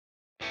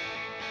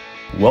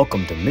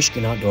Welcome to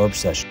Michigan Outdoor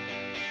Obsession.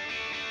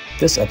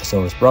 This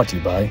episode is brought to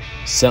you by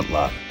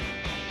ScentLock,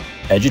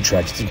 Edge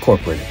Attractions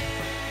Incorporated,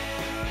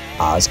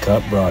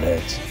 Ozcut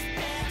Broadheads,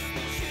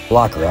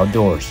 Blocker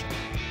Outdoors,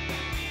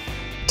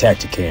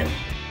 Tacticam,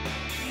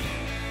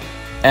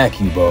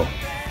 AccuBow,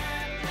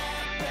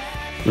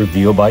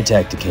 Reveal by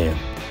Tacticam,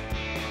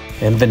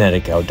 and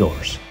Venetic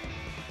Outdoors.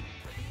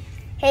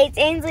 Hey, it's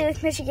Ainsley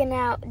with Michigan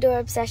Outdoor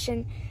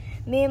Obsession.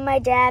 Me and my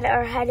dad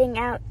are heading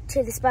out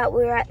to the spot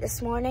we were at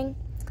this morning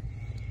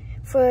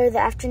for the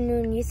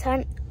afternoon youth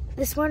hunt.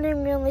 This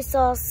morning we only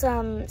saw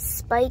some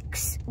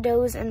spikes,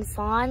 does, and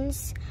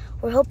fawns.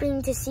 We're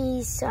hoping to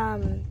see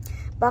some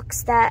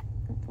bucks that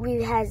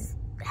we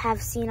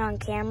have seen on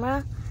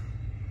camera.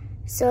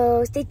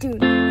 So stay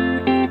tuned.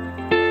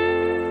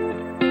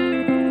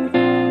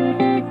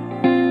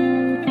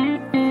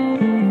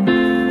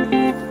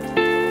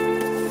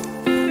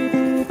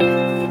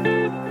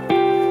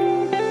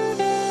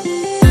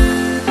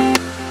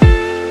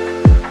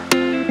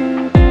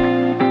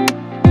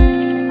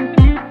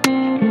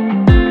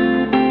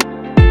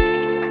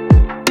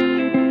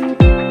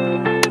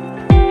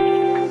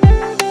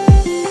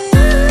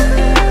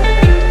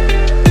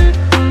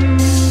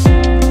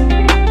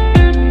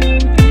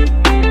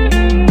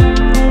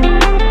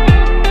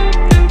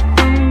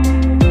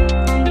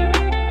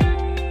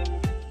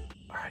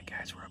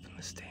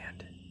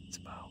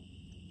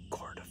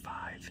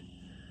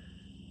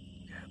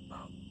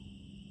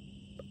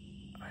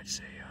 I'd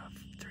say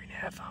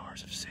 3.5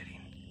 hours of sitting.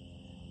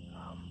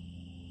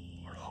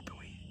 We're hoping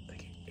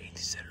like Ainsley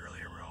said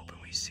earlier, we're hoping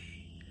we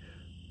see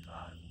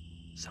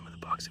some of the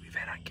bucks that we've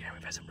had on camera.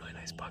 We've had some really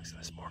nice bucks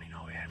this morning.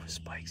 All we had was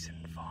spikes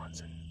and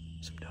fawns and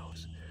some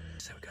does.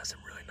 So we got some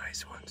really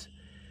nice ones.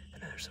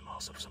 And then there's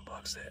also some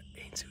bucks that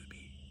Ainsley would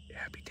be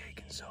happy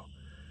taking. So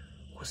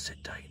we'll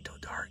sit tight until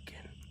dark,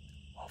 and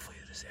hopefully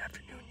this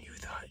afternoon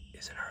youth hunt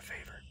is in our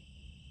favor.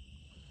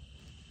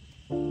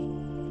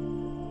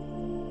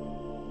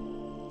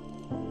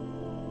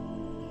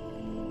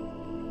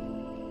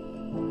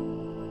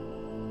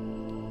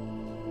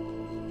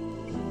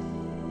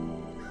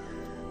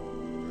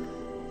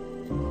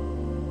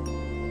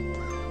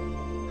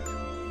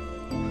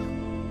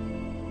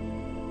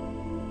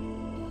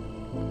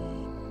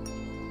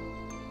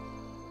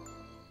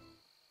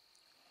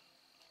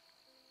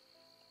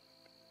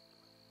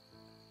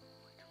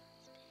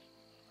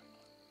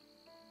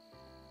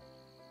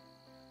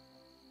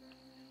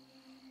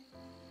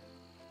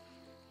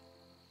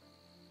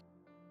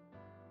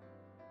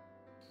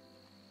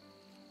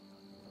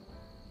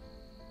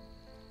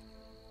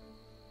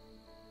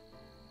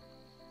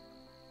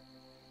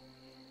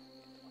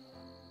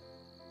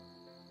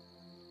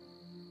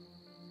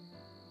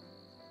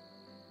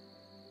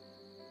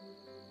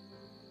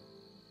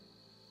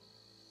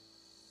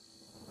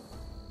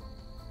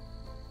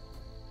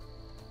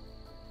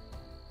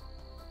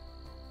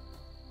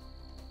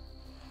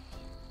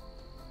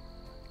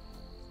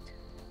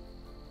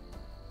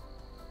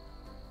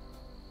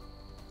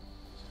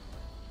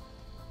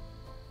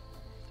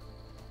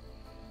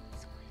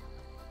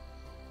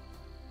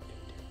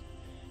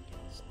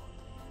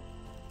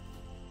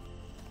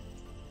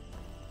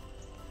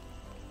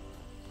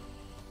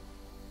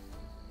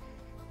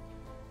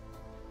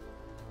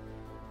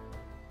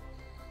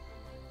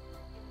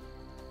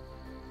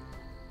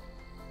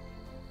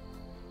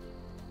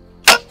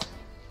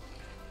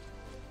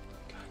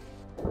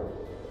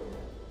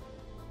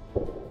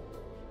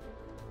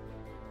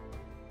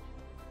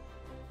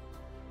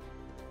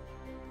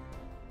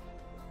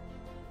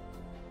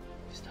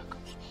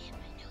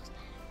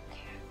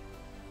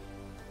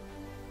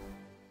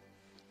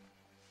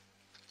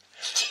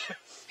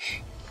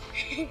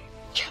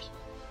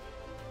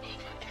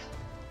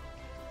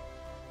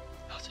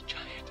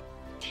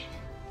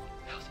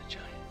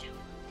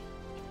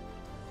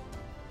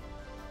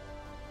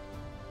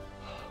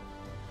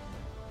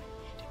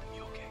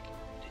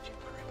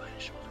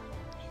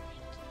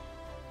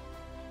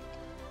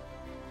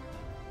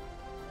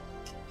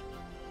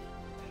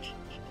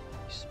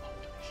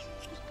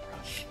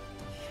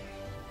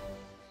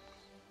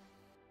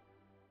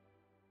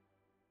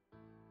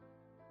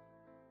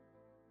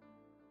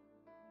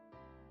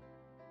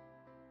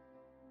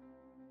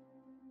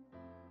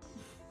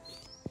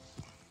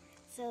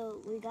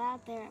 So we got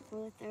out there at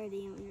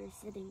 4:30 and we were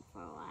sitting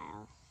for a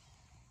while,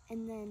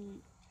 and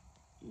then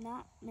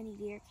not many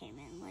deer came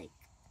in. Like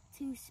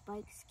 2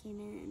 spikes came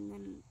in, and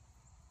then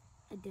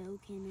a doe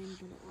came in,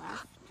 but it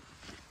left.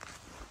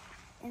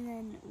 And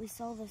then we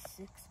saw the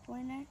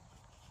 6-pointer,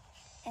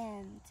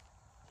 and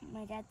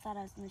my dad thought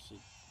I was gonna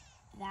shoot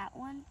that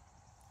one,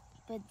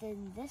 but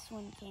then this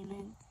one came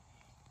in,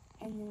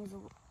 and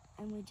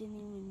we didn't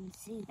even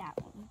see that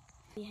one.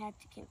 We had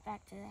to get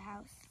back to the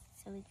house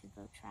so we could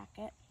go track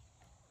it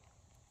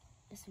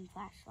with some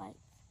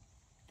flashlights,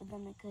 but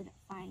then we couldn't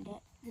find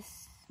it.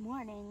 This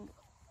morning,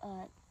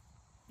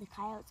 the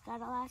coyotes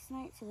got it last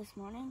night, so this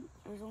morning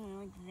it was only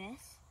like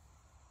this,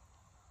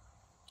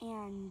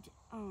 and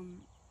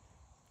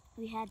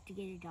we had to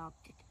get a dog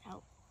to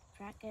help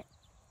track it.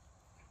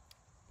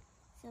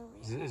 So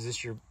Is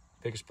this your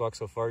biggest buck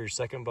so far? Your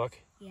second buck?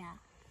 yeah.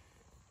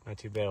 Not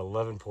too bad.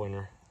 11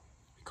 pointer.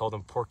 We called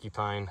him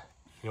Porcupine.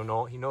 He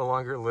no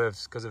longer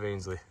lives because of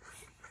Ainsley.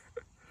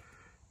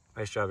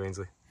 Nice job,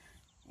 Ainsley.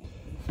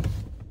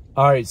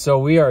 All right, so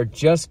we are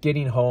just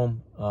getting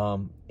home.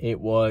 It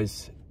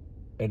was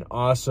an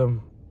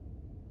awesome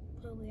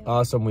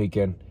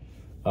weekend.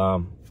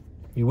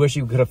 We wish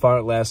you could have found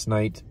it last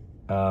night.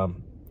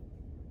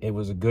 It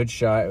was a good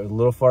shot. It was a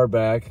little far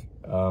back,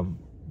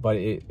 but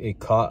it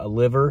caught a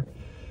liver,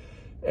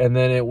 and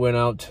then it went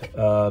out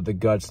the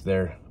guts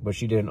there. But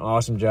she did an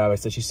awesome job. I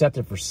said she sat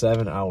there for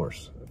 7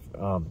 hours.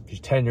 She's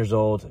 10 years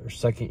old, her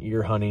second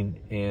year hunting,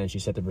 and she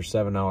sat there for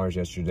 7 hours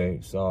yesterday.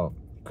 So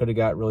could have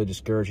got really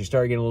discouraged. She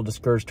started getting a little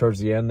discouraged towards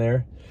the end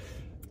there.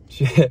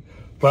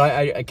 But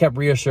I kept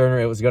reassuring her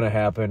it was going to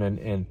happen,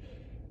 and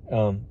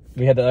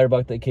we had the other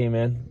buck that came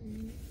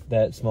in,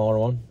 that smaller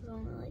one. It was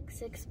only like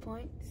 6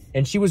 points.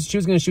 And she was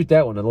going to shoot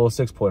that one, a little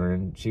 6-pointer,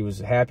 and she was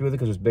happy with it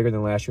because it was bigger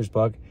than last year's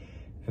buck.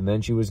 And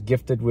then she was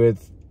gifted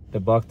with the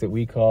buck that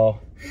we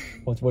call,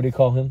 what do you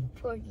call him?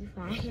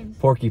 Porcupine.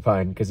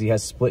 Porcupine, because he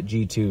has split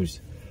G2s,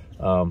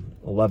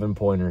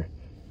 11-pointer.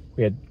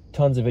 We had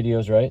tons of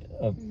videos, right?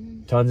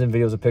 Tons of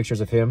videos of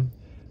pictures of him.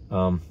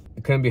 I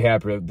couldn't be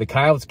happier. The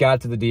coyotes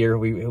got to the deer.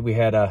 We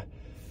had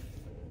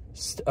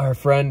our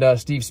friend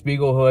Steve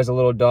Spiegel, who has a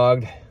little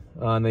dog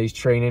that he's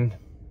training,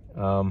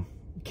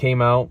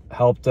 came out,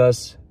 helped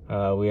us.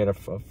 We had a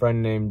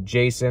friend named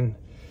Jason.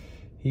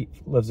 He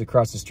lives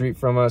across the street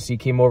from us. He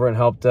came over and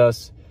helped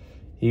us.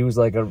 He was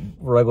like a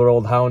regular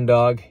old hound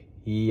dog.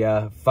 He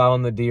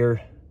found the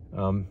deer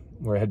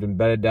where it had been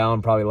bedded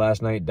down, probably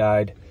last night,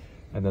 died.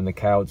 And then the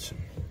coyotes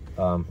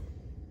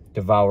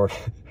devoured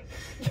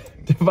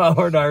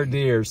our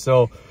deer.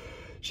 So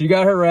she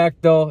got her rack,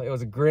 though. It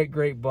was a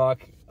great buck.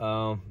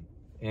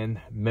 And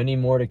many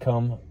more to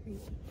come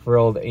for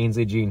old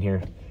Ainsley Jean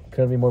here.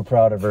 Couldn't be more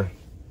proud of her.